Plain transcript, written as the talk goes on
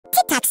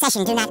TikTok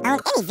Session do not own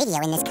any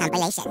video in this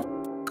compilation.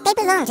 They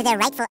belong to their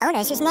rightful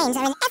owners whose names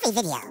are in every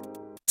video.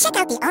 Check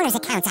out the owners'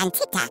 accounts on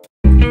TikTok.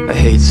 I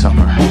hate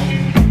summer.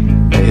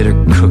 I hate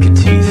her crooked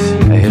teeth.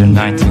 I hate her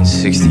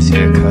 1960s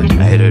haircut.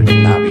 I hate her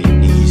knobby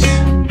knees.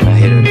 I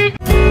hate her.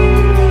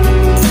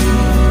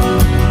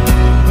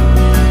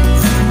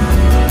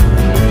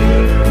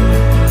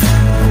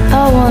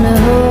 I wanna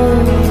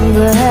hold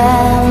the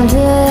hand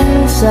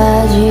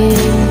inside you.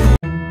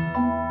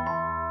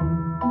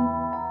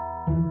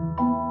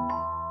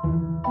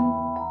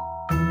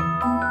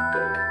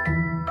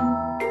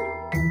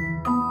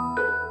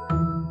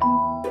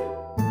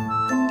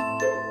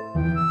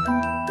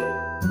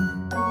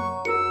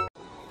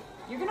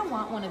 You're gonna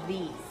want one of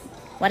these.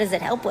 What does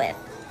it help with?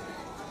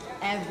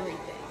 Everything.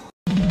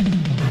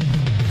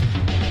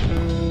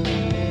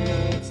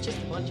 It's just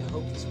a bunch of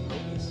hocus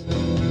pocus.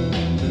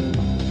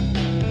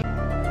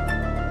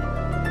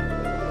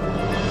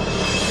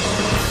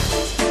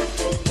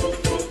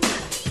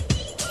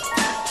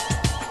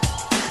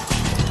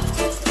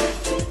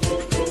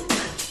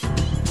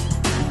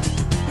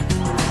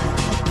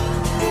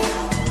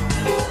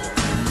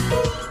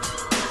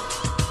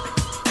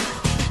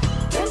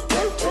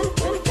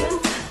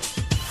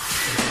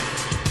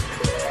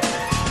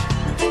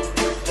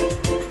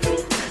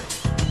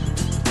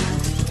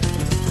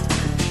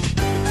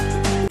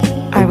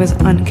 I was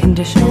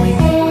unconditionally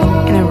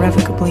and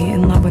irrevocably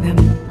in love with him.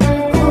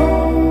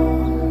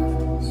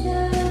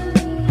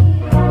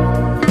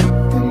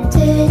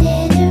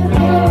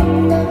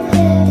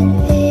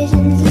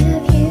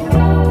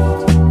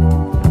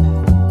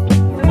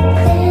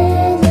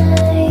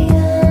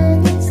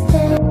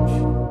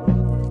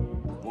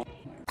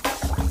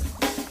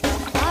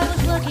 I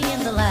was working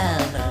in the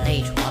lab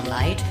late one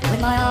night when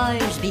my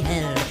eyes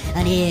beheld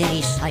an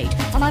eerie sight.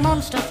 For my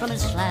monster from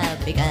his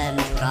slab began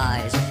to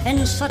rise,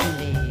 and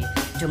suddenly,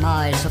 to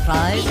my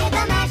surprise,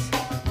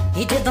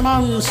 he did the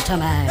monster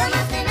mash.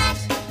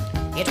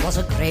 It was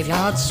a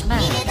graveyard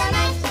smash.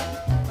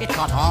 It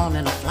caught on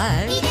in a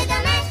flash.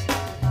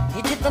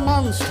 He did the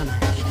monster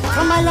mash.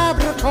 From my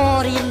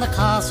laboratory in the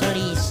castle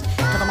east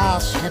to the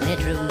master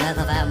bedroom where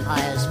the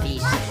vampires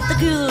feast, the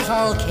ghouls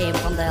all came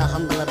from their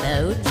humble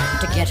abodes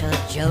to get a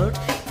jolt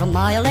from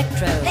my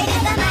electrode. They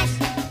did the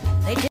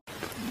mash. They did.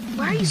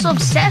 Why are you so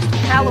obsessed with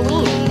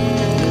Halloween?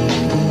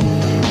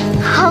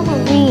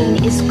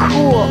 Halloween is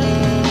cool.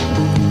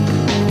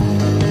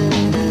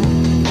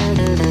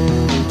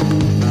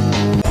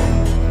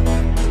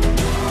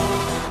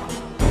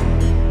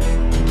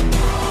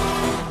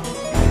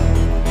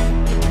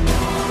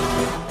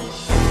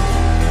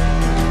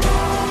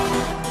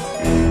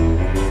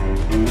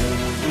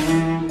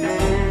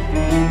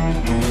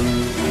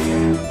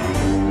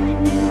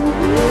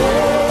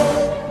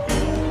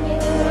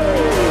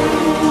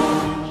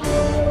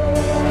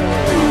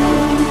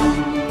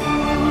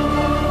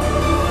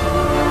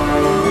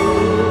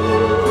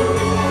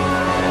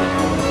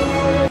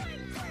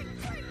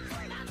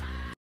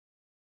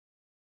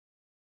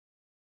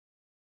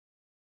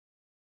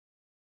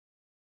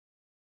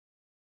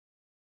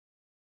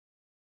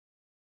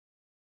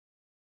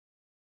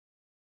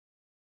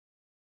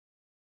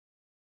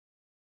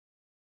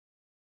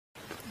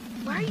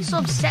 Why are you so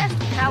obsessed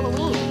with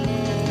Halloween?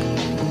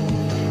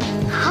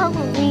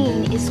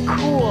 Halloween is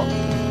cool.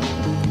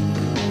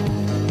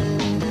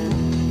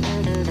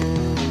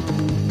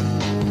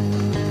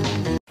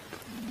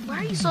 Why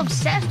are you so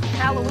obsessed with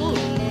Halloween?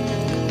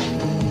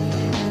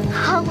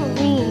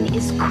 Halloween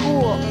is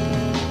cool.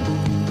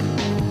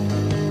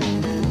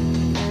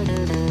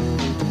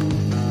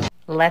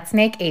 Let's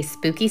make a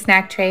spooky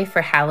snack tray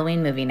for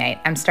Halloween movie night.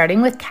 I'm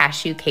starting with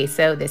cashew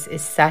queso. This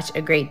is such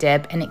a great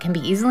dip and it can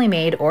be easily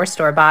made or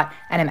store-bought,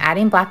 and I'm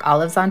adding black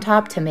olives on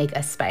top to make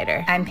a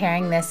spider. I'm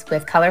pairing this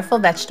with colorful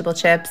vegetable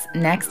chips.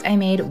 Next, I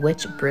made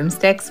witch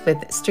broomsticks with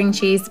string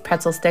cheese,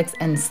 pretzel sticks,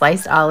 and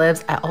sliced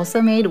olives. I also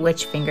made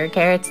witch finger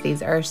carrots.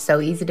 These are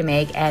so easy to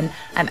make, and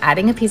I'm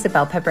adding a piece of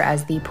bell pepper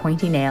as the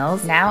pointy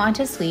nails. Now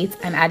onto sweets.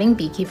 I'm adding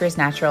Beekeeper's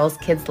Naturals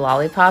Kids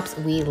Lollipops.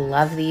 We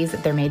love these.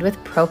 They're made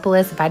with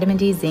propolis, vitamin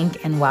D, zinc,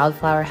 and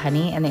wildflower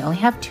honey, and they only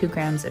have 2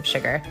 grams of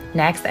sugar.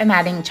 Next, I'm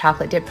adding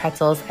chocolate dip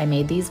pretzels. I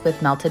made these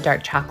with melted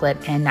dark chocolate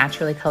and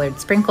naturally colored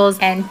sprinkles,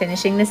 and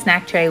finishing the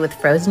snack tray with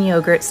frozen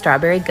yogurt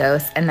strawberry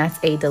ghosts, and that's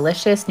a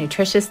delicious,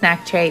 nutritious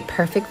snack tray,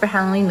 perfect for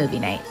Halloween movie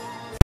night.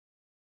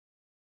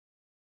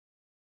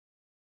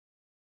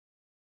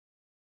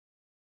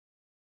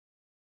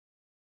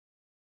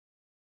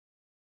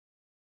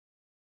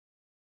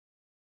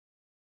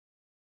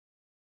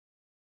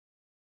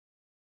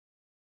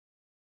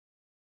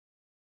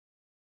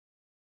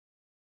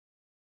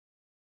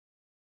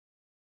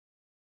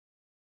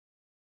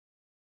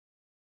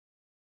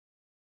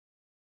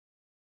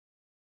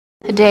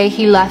 The day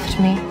he left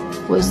me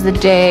was the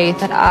day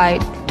that I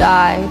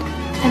died,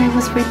 and I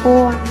was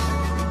reborn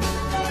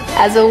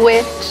as a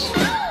witch.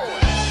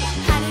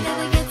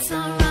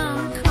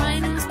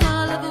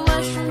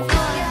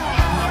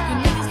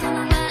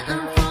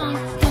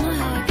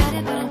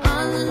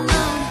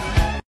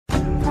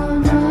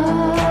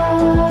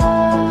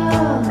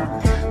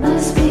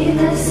 Must be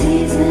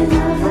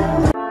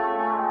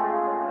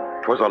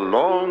 'Twas a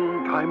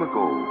long time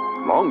ago,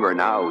 longer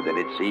now than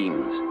it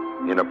seems,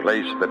 in a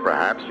place that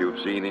perhaps you've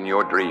seen in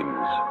your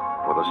dreams,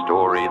 for the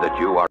story that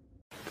you are...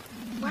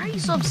 Why are you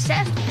so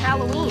obsessed with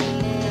Halloween?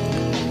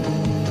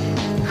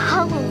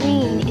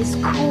 Halloween is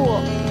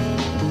cool.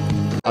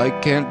 I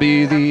can't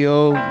be the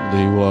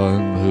only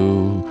one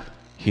who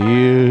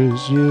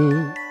hears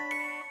you.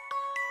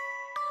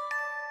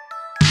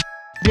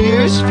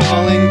 Tears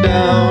falling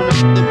down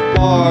at the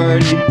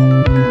party.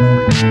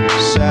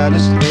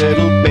 Saddest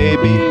little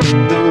baby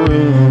in the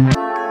room.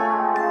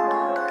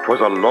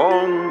 'Twas a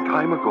long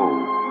time ago,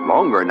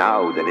 longer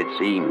now than it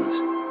seems,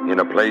 in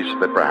a place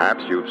that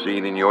perhaps you've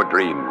seen in your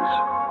dreams,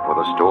 for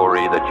the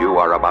story that you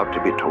are about to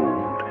be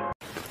told.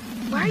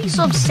 Why are you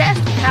so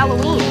obsessed with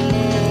Halloween?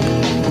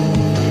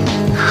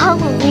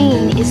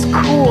 Halloween is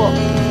cool.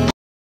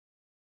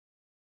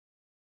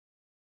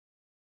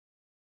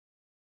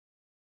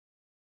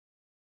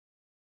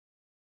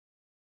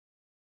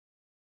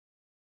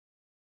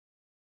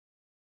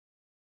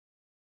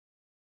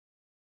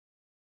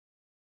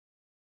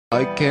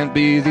 I can't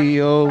be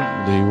the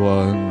only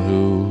one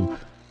who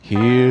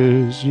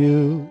hears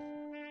you.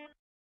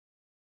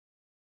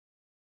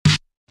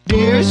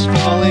 Tears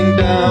falling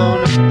down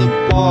at the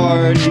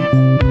party.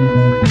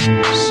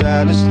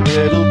 Saddest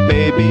little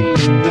baby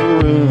in the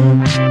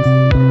room.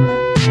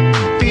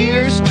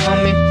 Fears,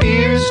 tell me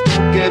fears,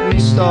 don't get me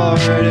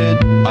started.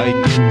 I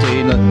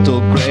get a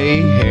little gray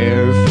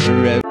hair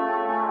forever.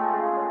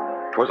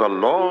 'Twas a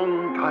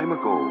long time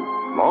ago,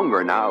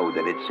 longer now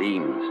than it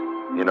seems,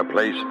 in a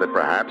place that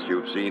perhaps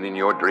you've seen in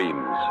your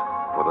dreams,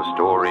 for the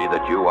story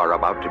that you are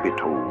about to be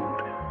told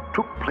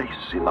took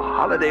place in the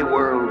holiday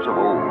worlds of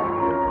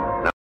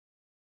old.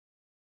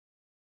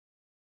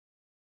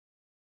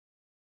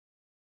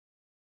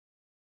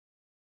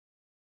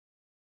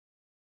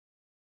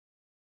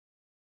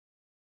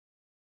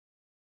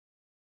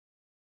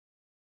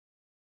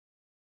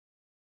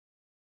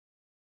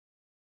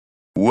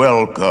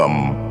 Welcome,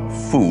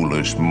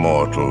 foolish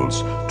mortals,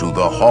 to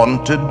the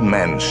Haunted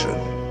Mansion.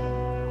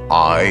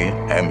 I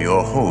am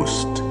your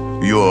host,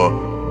 your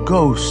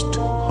ghost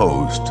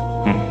host.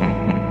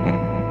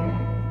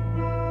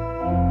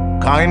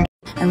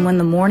 And when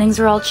the mornings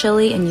are all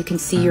chilly and you can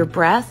see your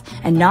breath,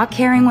 and not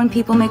caring when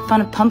people make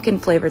fun of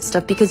pumpkin-flavored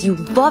stuff because you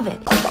love it.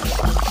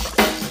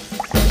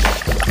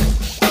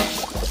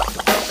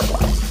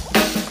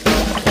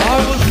 I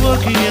was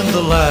working in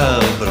the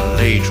lab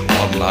late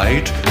one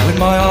night when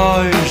my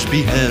eyes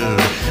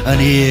beheld an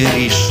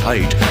eerie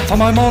sight, for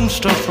my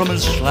monster from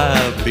his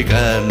slab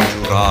began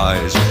to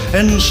rise,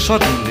 and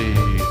suddenly,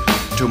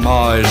 to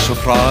my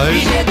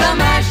surprise, he did the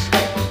mash.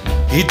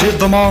 He did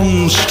the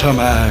monster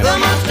mash. The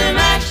monster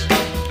mash.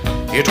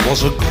 It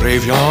was a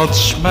graveyard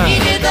smash. He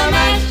did the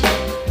mash.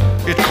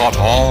 It caught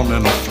on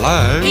in a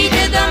flash. He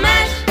did the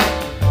mash.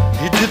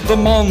 He did the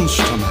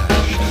monster mash.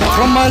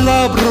 From my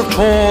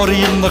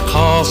laboratory in the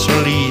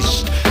castle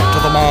east to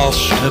the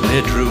master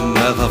bedroom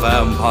where the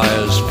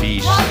vampires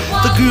feast,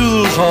 the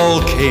ghouls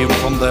all came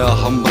from their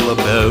humble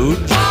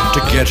abodes to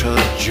get a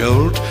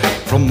jolt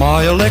from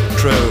my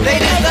electrode. They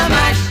did the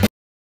mash.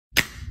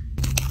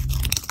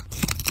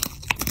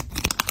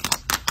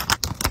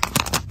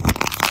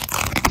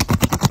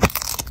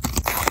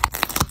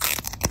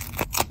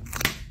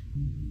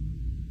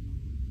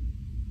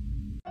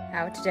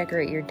 How to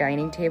decorate your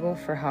dining table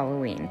for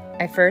Halloween.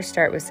 I first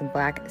start with some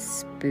black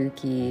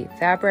spooky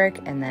fabric,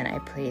 and then I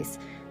place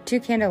 2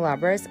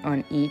 candelabras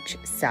on each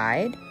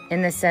side.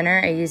 In the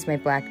center, I use my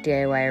black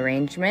DIY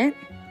arrangement.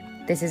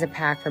 This is a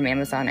pack from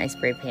Amazon. I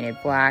spray painted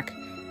black.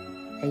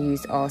 I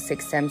used all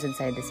 6 stems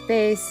inside this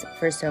base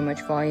for so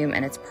much volume,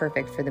 and it's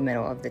perfect for the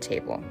middle of the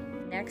table.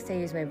 Next, I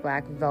use my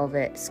black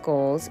velvet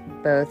skulls,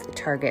 both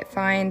Target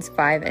finds,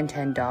 $5 and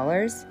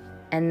 $10,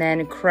 and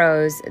then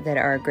crows that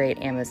are a great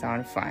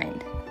Amazon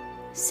find.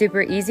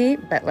 Super easy,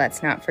 but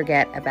let's not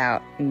forget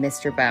about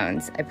Mr.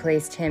 Bones. I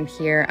placed him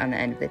here on the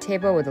end of the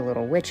table with a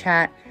little witch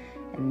hat,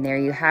 and there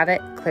you have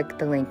it. Click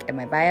the link in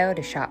my bio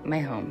to shop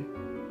my home.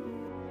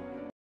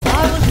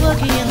 I was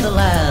working in the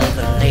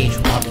lab late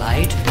one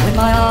night when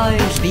my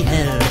eyes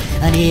beheld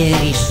an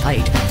eerie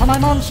sight, for my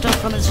monster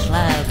from his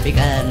slab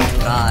began to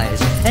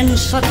rise, and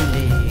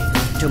suddenly,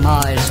 to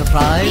my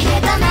surprise, he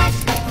did the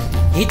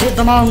mash. He did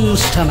the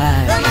monster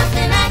mash. The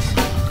monster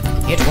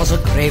mash. It was a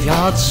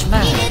graveyard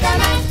smash. He did the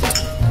mash.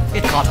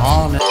 It caught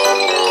on.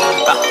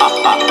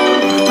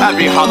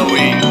 Happy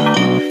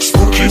Halloween.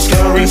 Spooky,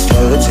 scary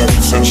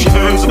skeletons and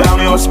shivers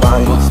down your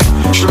spine.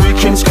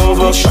 Shrieking skulls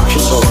will shock your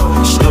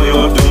soul. Still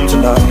you're doomed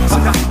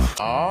tonight.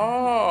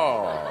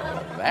 Oh,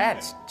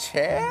 that's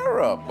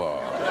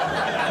terrible.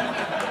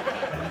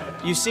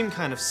 You seem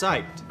kind of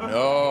psyched.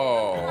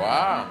 No,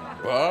 I'm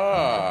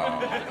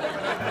bummed.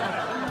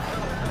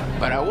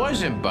 But I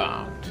wasn't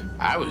bummed.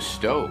 I was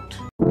stoked.